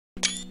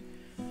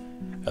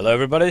Hello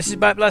everybody, this is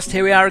Blast.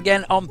 Here we are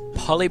again on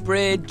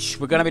Polybridge.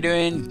 We're going to be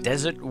doing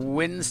Desert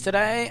Winds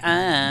today,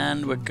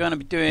 and we're going to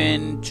be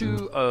doing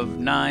 2 of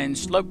 9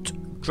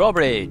 sloped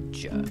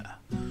drawbridge.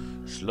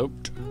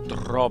 Sloped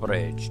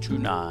drawbridge,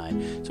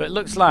 2-9. So it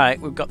looks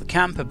like we've got the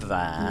camper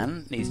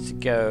van, needs to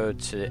go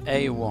to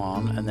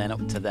A1 and then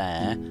up to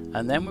there,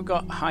 and then we've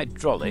got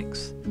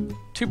hydraulics,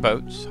 2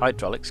 boats,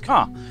 hydraulics,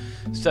 car.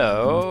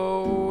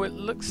 So it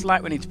looks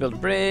like we need to build a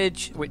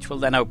bridge, which will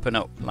then open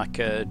up like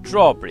a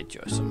drawbridge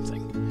or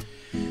something.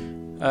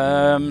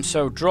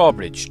 So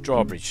drawbridge.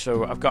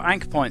 So I've got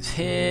anchor points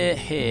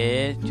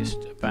here,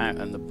 just about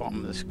on the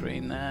bottom of the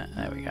screen there.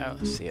 There we go.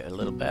 Let's see it a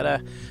little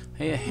better.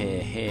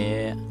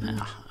 Here.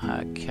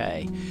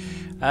 Okay.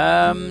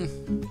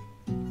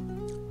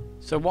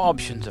 So what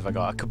options have I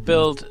got? I could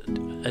build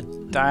a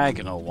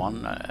diagonal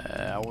one.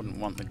 I wouldn't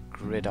want the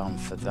grid on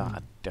for that,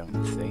 I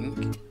don't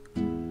think.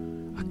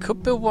 I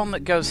could build one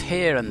that goes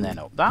here and then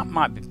up. That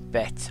might be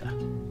better.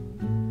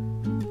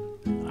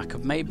 I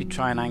could maybe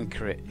try and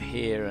anchor it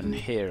here and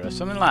here or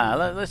something like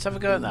that. Let's have a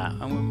go at that.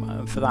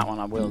 And for that one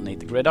I will need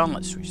the grid on.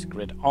 Let's switch the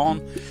grid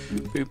on.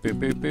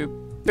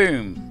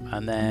 Boom.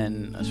 And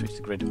then I'll switch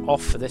the grid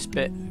off for this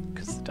bit,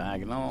 because the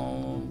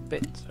diagonal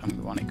bit, and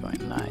we want it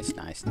going nice.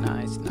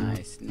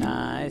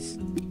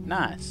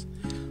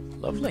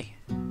 Lovely.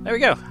 There we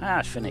go.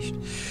 It's finished.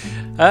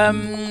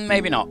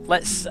 Maybe not.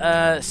 Let's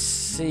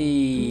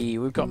see.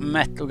 We've got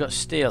metal, we've got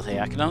steel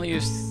here. I can only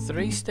use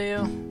 3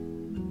 steel.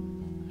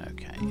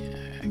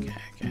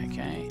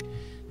 Okay.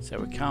 So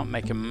we can't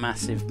make a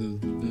massive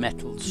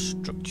metal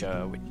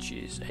structure, which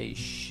is a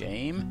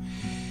shame.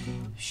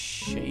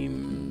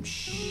 Shame.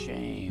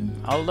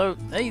 Although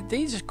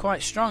these are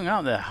quite strong,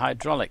 aren't they?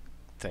 Hydraulic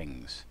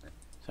things.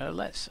 So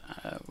let's.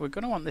 We're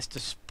going to want this to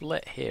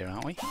split here,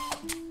 aren't we?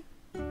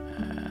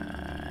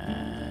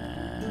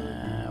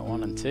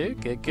 1 and 2.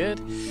 Good.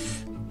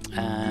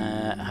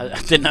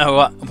 I didn't know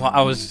what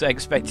I was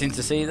expecting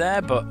to see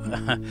there, but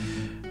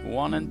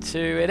 1 and 2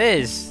 it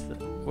is.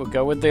 We'll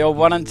go with the old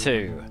 1 and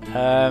 2.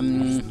 I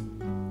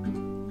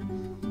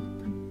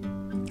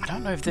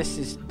don't know if this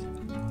is.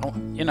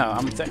 You know,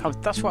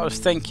 that's what I was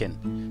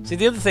thinking. See,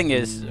 the other thing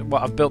is,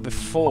 what I've built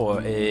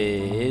before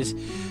is.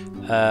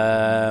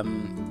 Yeah,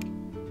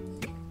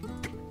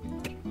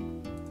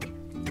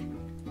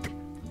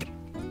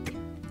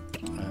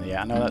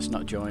 I know that's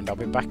not joined. I'll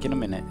be back in a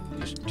minute.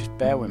 Just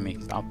bear with me.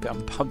 I'm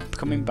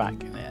coming back.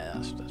 Yeah,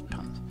 that's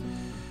pants.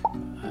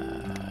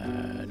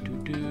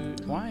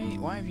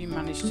 Why have you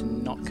managed to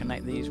not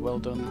connect these? Well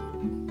done.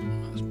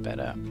 That's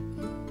better.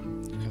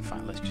 In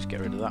fact, let's just get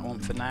rid of that one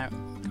for now.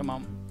 Come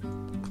on.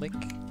 Click.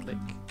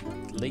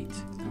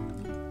 Delete.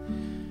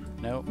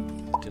 No.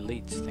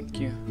 Delete. Thank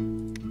you.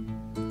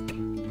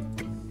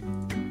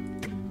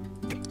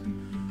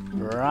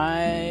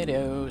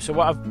 Righto. So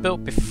what I've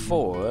built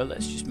before,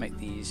 let's just make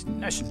these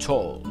nice and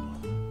tall.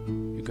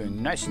 You're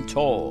going nice and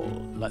tall,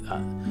 like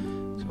that.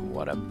 So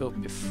what I've built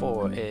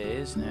before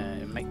is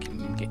making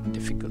them get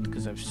difficult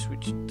because I've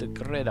switched the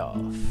grid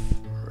off.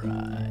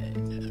 Right.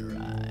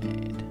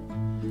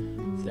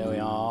 There we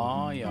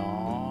are,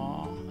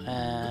 yeah.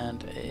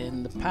 And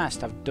in the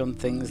past I've done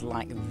things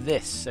like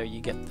this, so you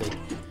get the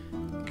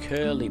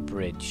curly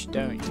bridge,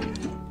 don't you?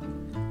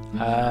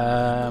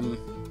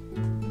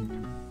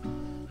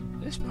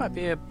 This might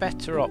be a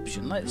better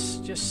option. Let's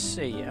just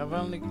see.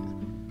 I'm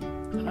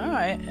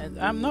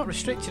not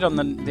restricted on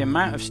the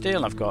amount of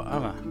steel I've got,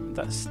 am I?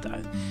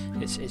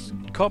 It's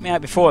caught me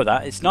out before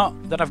that. It's not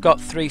that I've got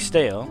 3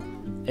 steel.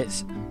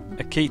 It's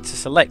a key to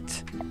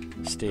select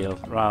steel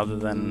rather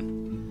than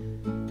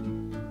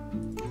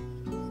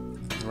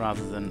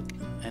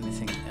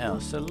anything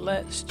else. So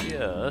let's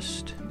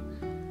just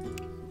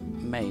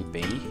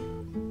maybe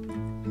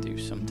do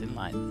something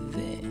like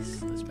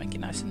this. Let's make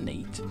it nice and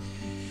neat.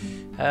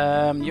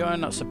 You're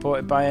not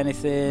supported by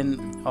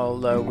anything,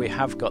 although we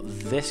have got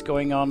this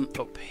going on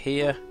up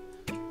here.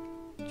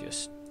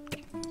 Just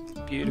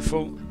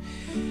beautiful.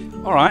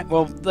 Alright,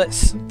 well,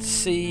 let's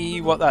see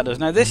what that does.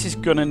 Now this is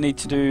going to need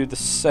to do the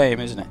same,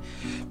 isn't it?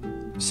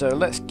 So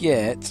let's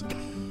get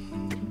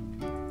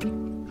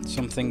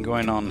something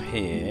going on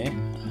here.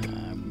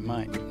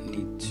 Might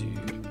need to.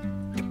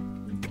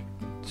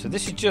 So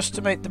this is just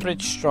to make the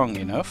bridge strong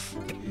enough.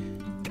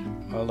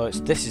 Although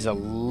this is a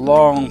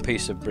long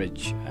piece of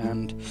bridge,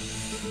 and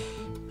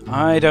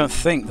I don't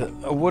think that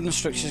a wooden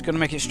structure is going to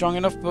make it strong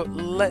enough, but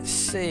let's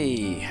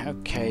see.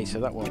 Okay, so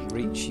that won't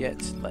reach yet.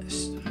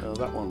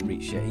 That won't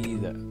reach yet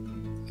either.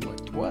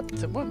 What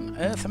on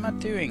earth am I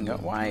doing?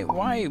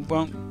 Why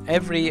won't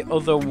every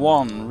other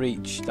one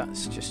reach?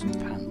 That's just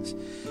pants.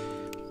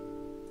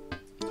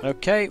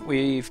 Okay,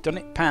 we've done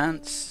it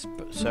pants,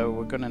 so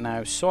we're going to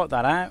now sort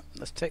that out.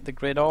 Let's take the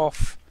grid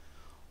off.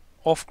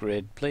 Off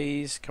grid,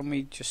 please. Can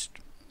we just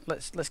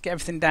let's get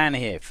everything down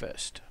here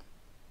first.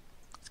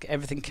 Let's get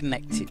everything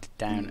connected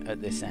down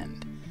at this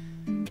end.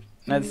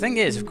 Now the thing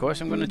is, of course,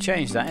 I'm going to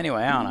change that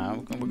anyway, aren't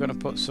I? We're going to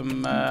put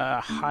some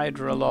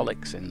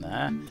hydraulics in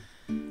there,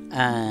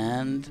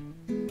 and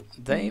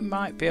they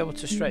might be able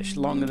to stretch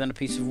longer than a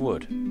piece of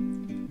wood.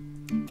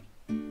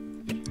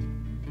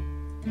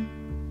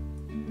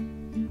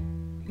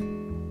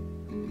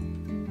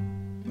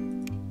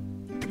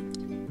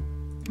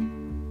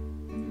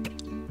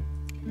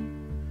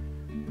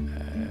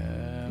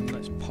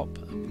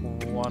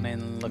 one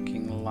in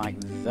looking like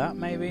that,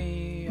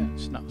 maybe.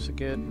 That's not so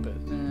good, but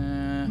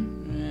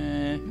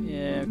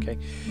yeah, okay.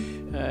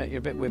 You're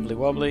a bit wibbly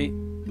wobbly.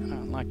 I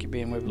don't like it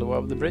being wibbly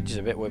wobbly. The bridge is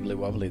a bit wibbly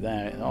wobbly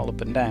there, it's all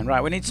up and down.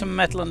 Right, we need some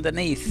metal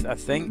underneath, I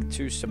think,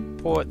 to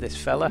support this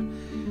fella,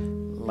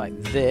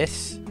 like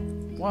this.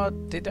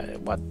 What did I?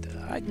 What?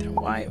 I don't.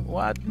 Why?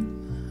 What?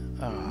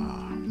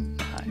 Oh,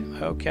 right,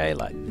 okay,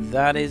 like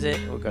that is it.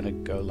 We're gonna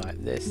go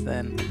like this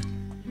then,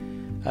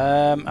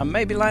 and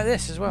maybe like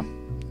this as well.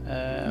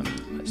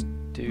 Let's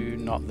do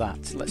not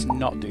that. Let's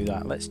not do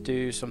that. Let's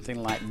do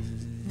something like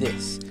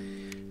this.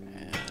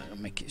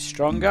 Make it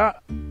stronger.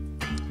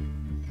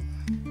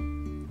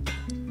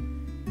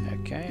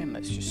 Okay, and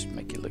let's just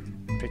make it look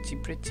pretty.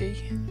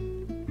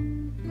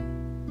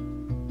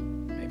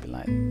 Maybe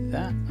like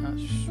that.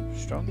 That's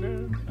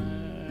stronger.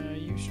 Are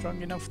you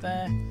strong enough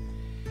there?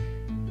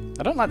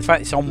 I don't like the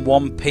fact it's on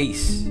one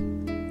piece.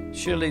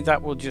 Surely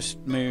that will just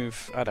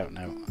move. I don't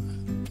know.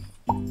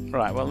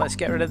 Right, well, let's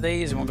get rid of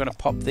these, and we're going to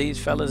pop these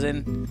fellas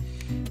in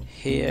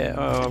here.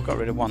 Oh, I've got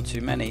rid of one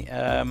too many.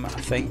 I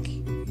think.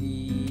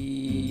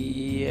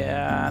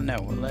 Yeah, no.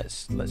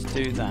 Let's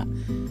do that.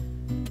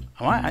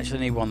 I might actually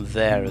need one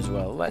there as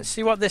well. Let's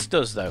see what this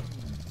does, though.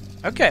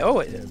 Okay. Oh,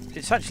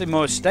 it's actually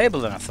more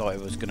stable than I thought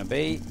it was going to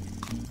be.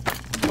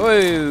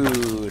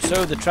 Whoa!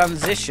 So the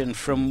transition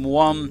from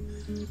one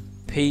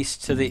piece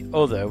to the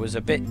other was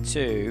a bit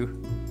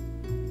too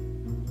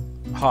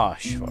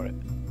harsh for it.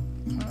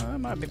 That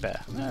might be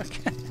better.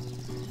 Okay.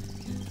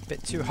 A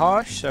bit too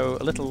harsh, so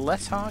a little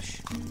less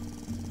harsh.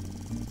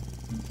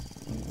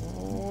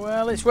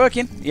 Well, it's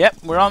working. Yep,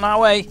 we're on our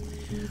way.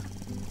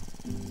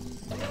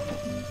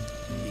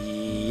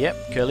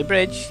 Yep, curly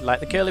bridge. Like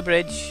the curly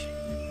bridge.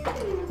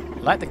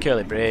 Like the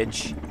curly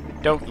bridge.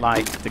 Don't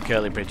like the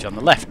curly bridge on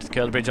the left. The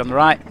curly bridge on the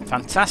right.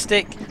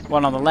 Fantastic.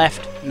 One on the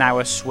left. Now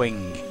a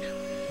swing.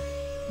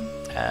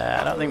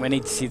 I don't think we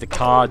need to see the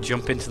car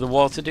jump into the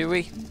water, do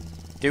we?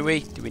 Do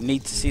we? Do we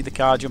need to see the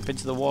car jump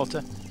into the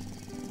water?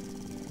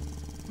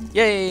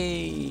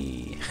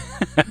 Yay!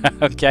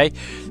 Okay,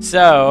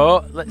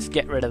 so let's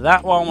get rid of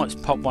that one. Let's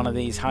pop one of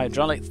these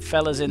hydraulic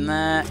fellas in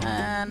there,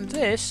 and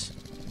this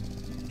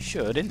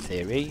should, in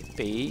theory,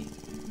 be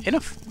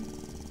enough.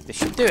 This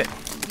should do it.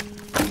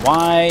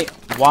 Why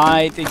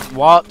did,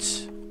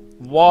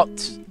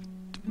 what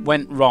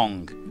went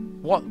wrong?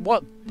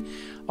 What,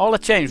 all I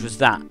changed was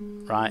that,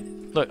 right?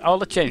 Look,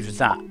 all I changed was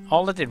that.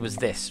 All I did was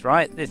this,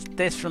 right?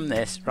 This from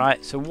this,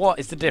 right? So what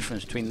is the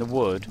difference between the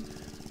wood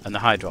and the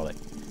hydraulic?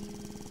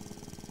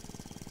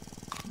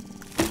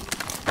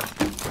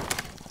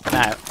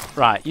 Now,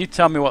 right, you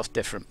tell me what's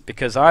different,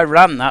 because I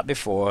ran that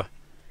before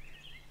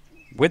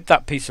with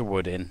that piece of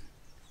wood in,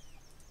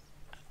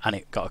 and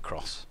it got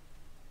across.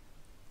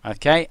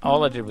 Okay,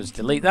 all I did was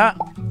delete that,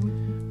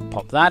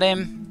 pop that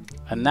in,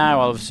 and now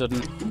all of a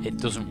sudden it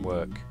doesn't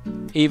work,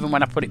 even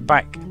when I put it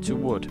back to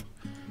wood.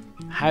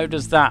 How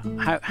does that?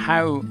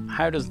 How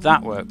does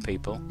that work,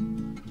 people?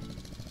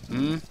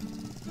 Hmm.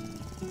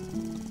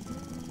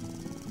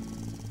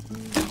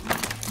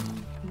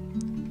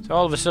 So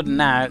all of a sudden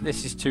now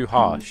this is too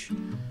harsh.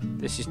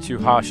 This is too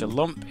harsh a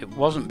lump. It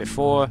wasn't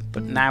before,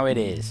 but now it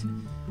is.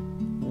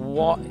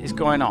 What is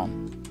going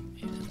on?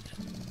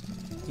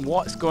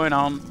 What's going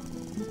on?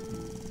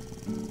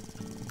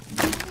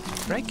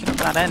 It's breaking up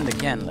that end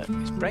again. Look,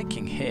 it's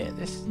breaking here.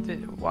 This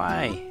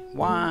why?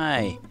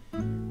 Why?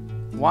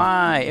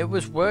 It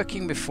was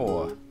working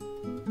before.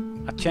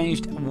 I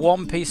changed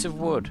one piece of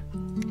wood.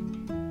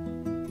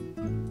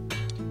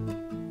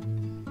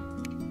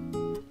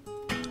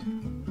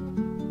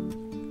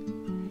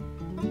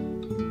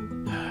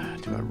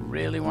 Do I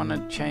really want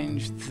to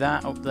change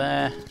that up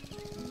there?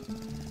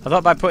 I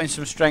thought by putting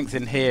some strength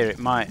in here it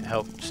might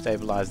help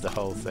stabilize the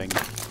whole thing.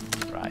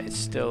 Right, it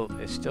still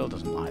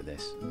doesn't like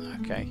this.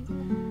 Okay.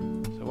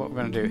 So what we're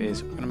going to do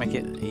is we're going to make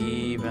it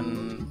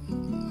even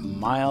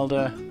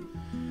milder.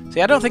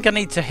 See, I don't think I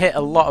need to hit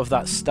a lot of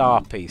that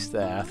star piece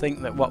there. I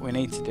think that what we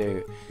need to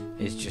do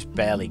is just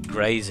barely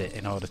graze it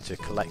in order to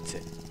collect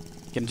it.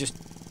 You can just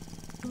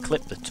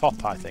clip the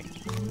top, I think.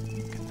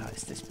 No,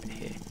 it's this bit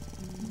here.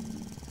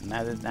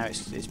 Now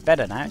it's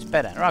better now. It's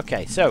better.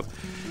 Okay, so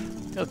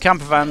little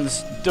camper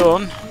van's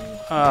done.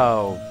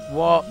 Oh,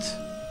 what?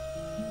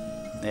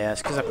 Yeah,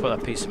 it's because I put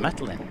that piece of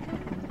metal in.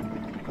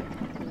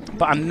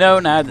 But I know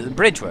now that the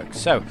bridge works.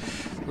 So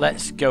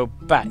let's go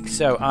back.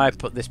 So I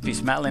put this piece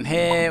of metal in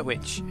here,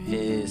 which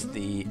is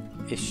the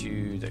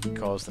issue that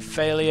caused the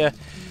failure.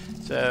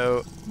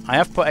 So I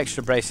have put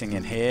extra bracing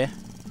in here.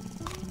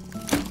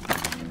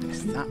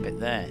 It's that bit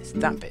there. It's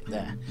that bit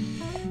there.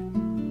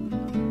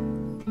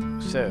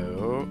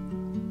 So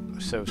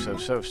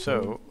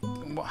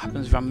what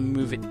happens if I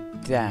move it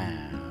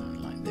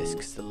down like this?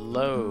 Because the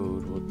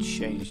load will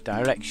change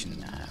direction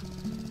now.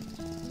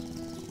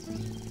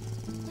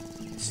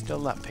 It's still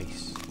that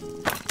piece.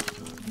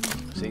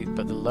 See,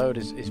 but the load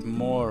is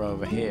more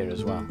over here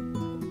as well.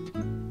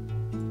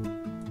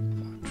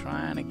 I'm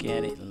trying to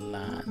get it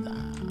like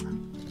that.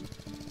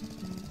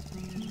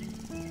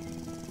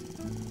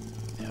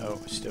 No,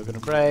 it's still gonna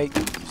break.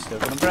 It's still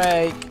gonna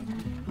break.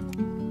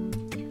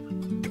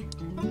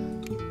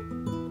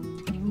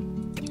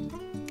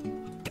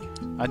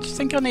 I just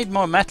think I need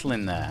more metal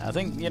in there. I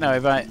think, you know,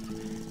 if I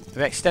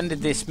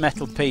extended this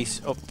metal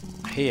piece up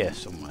here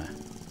somewhere.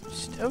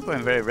 Still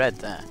going very red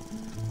there.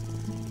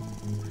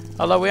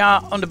 Although we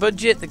are under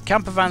budget, the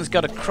camper van's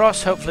got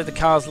across. Hopefully the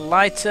car's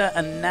lighter,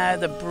 and now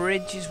the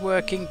bridge is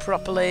working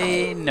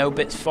properly. No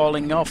bits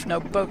falling off, no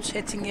boats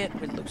hitting it.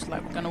 It looks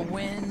like we're going to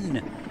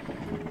win.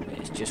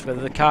 It's just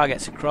whether the car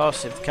gets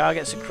across. If the car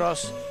gets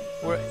across,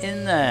 we're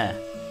in there.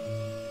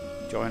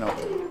 Join up.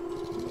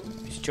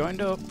 It's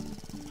joined up.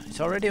 It's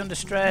already under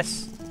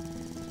stress.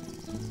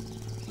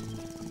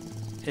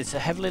 It's a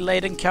heavily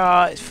laden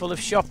car. It's full of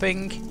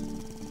shopping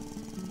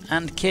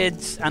and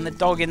kids and a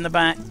dog in the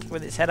back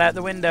with its head out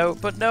the window.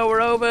 But no,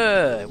 we're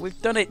over.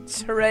 We've done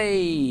it.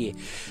 Hooray.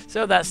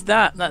 So that's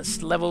that.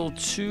 That's level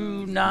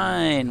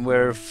 2-9.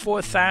 We're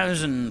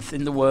 4,000th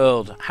in the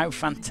world. How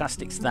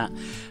fantastic's that?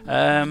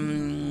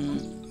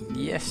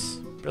 Yes,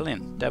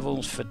 brilliant.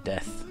 Devils for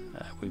death.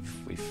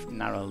 We've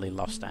narrowly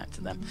lost out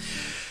to them.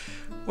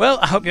 Well,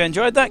 I hope you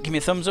enjoyed that. Give me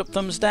a thumbs up,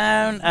 thumbs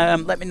down.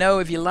 Let me know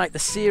if you like the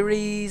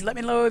series. Let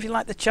me know if you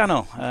like the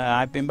channel.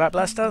 I've been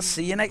Blast. I'll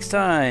see you next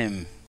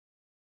time.